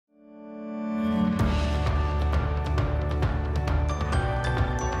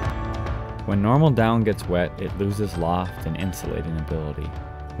When normal down gets wet, it loses loft and insulating ability.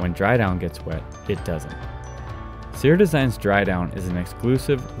 When DriDown gets wet, it doesn't. Sear Design's DriDown is an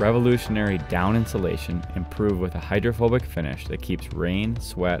exclusive, revolutionary down insulation improved with a hydrophobic finish that keeps rain,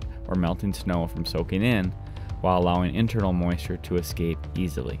 sweat, or melting snow from soaking in, while allowing internal moisture to escape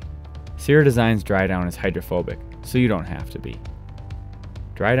easily. Sear Design's DriDown is hydrophobic, so you don't have to be.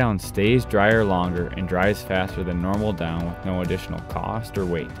 DriDown stays drier longer and dries faster than normal down with no additional cost or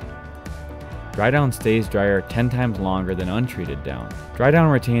weight. DriDown stays drier 10 times longer than untreated down.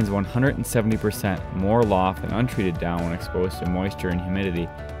 DriDown retains 170% more loft than untreated down when exposed to moisture and humidity,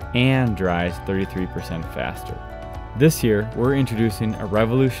 and dries 33% faster. This year, we're introducing a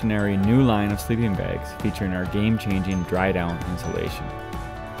revolutionary new line of sleeping bags featuring our game-changing DriDown insulation.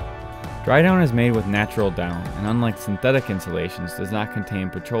 DriDown is made with natural down, and unlike synthetic insulations, does not contain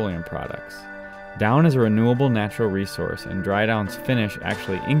petroleum products. Down is a renewable natural resource, and DriDown's finish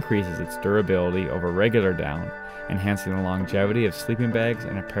actually increases its durability over regular down, enhancing the longevity of sleeping bags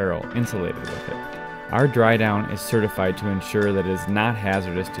and apparel insulated with it. Our DriDown is certified to ensure that it is not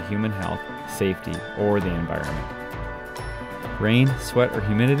hazardous to human health, safety, or the environment. Rain, sweat, or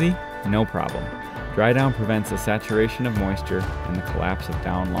humidity? No problem. DriDown prevents the saturation of moisture and the collapse of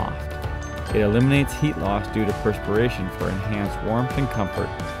down loft. It eliminates heat loss due to perspiration for enhanced warmth and comfort,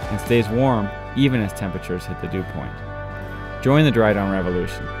 and stays warm even as temperatures hit the dew point. Join the DriDown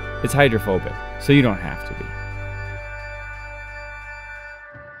revolution. It's hydrophobic, so you don't have to be.